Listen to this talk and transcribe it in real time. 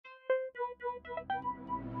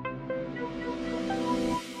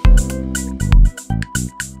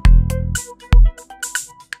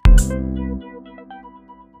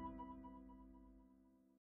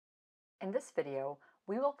In this video,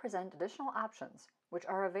 we will present additional options which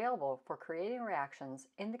are available for creating reactions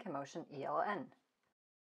in the Chemotion ELN.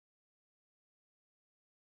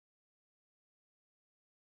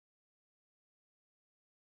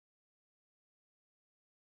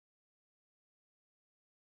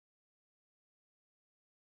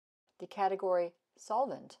 The category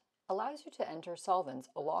Solvent allows you to enter solvents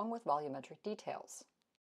along with volumetric details.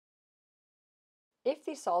 If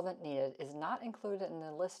the solvent needed is not included in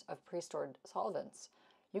the list of pre-stored solvents,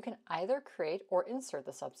 you can either create or insert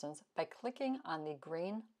the substance by clicking on the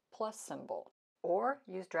green plus symbol, or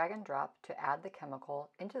use drag and drop to add the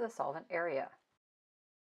chemical into the solvent area.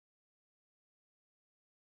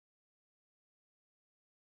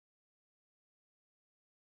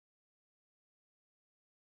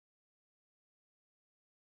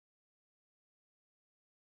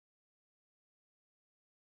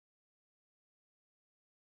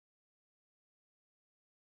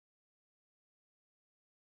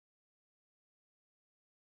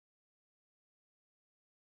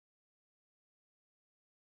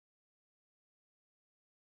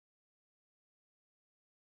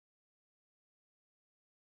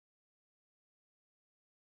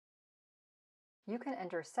 You can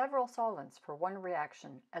enter several solvents for one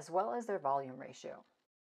reaction as well as their volume ratio.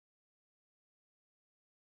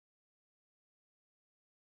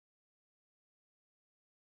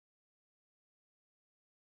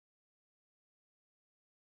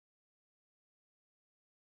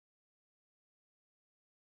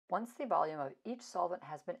 Once the volume of each solvent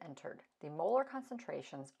has been entered, the molar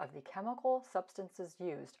concentrations of the chemical substances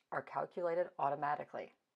used are calculated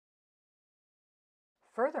automatically.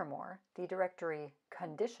 Furthermore, the directory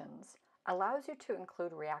Conditions allows you to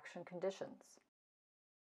include reaction conditions.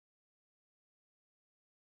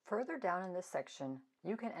 Further down in this section,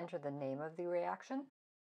 you can enter the name of the reaction,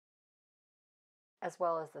 as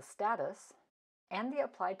well as the status and the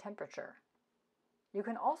applied temperature. You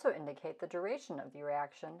can also indicate the duration of the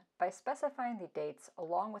reaction by specifying the dates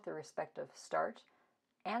along with the respective start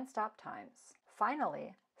and stop times.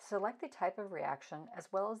 Finally, select the type of reaction as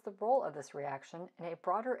well as the role of this reaction in a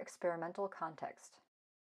broader experimental context.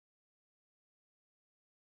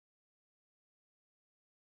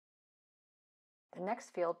 The next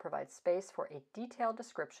field provides space for a detailed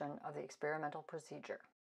description of the experimental procedure.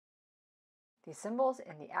 The symbols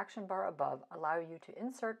in the action bar above allow you to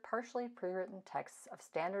insert partially pre-written texts of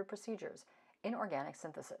standard procedures in organic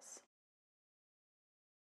synthesis.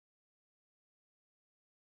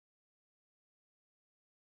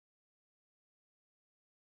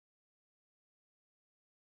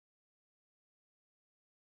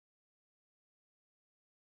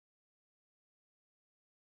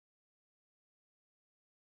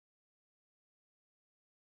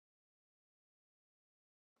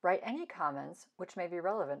 Write any comments which may be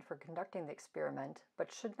relevant for conducting the experiment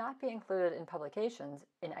but should not be included in publications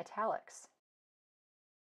in italics.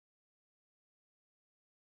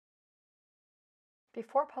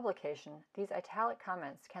 Before publication, these italic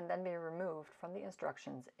comments can then be removed from the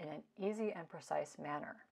instructions in an easy and precise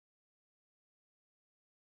manner.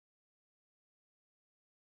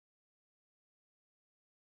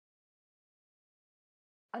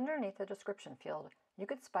 Underneath the description field, you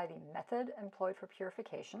could spy the method employed for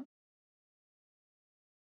purification,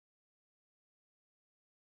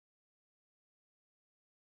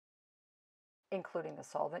 including the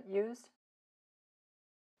solvent used,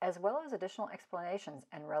 as well as additional explanations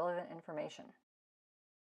and relevant information.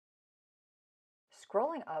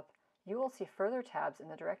 Scrolling up, you will see further tabs in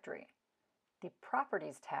the directory. The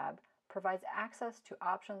Properties tab provides access to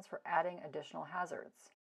options for adding additional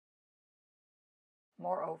hazards.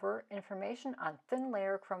 Moreover, information on thin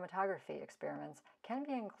layer chromatography experiments can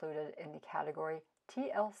be included in the category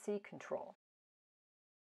TLC control.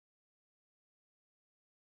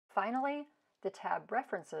 Finally, the tab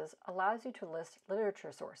References allows you to list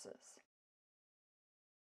literature sources.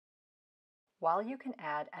 While you can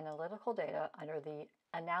add analytical data under the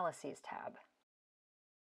Analyses tab.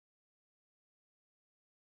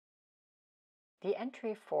 The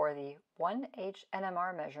entry for the 1H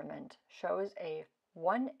NMR measurement shows a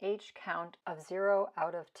 1H count of 0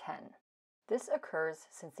 out of 10. This occurs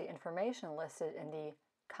since the information listed in the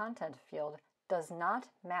Content field does not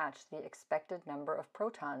match the expected number of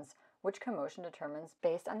protons, which Chemotion determines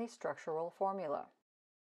based on the structural formula.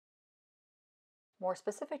 More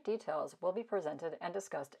specific details will be presented and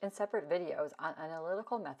discussed in separate videos on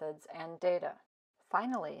analytical methods and data.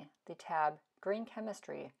 Finally, the tab Green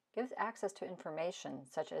Chemistry gives access to information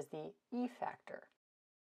such as the E factor.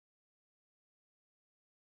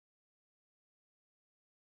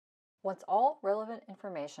 Once all relevant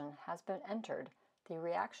information has been entered, the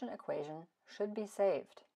reaction equation should be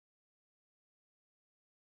saved.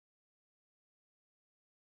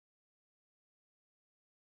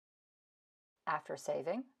 After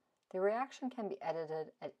saving, the reaction can be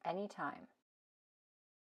edited at any time.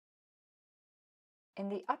 In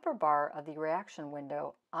the upper bar of the reaction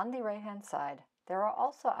window on the right-hand side, there are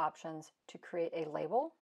also options to create a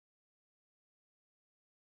label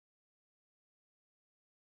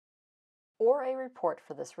or a report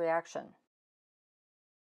for this reaction.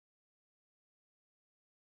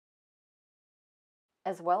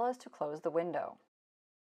 As well as to close the window.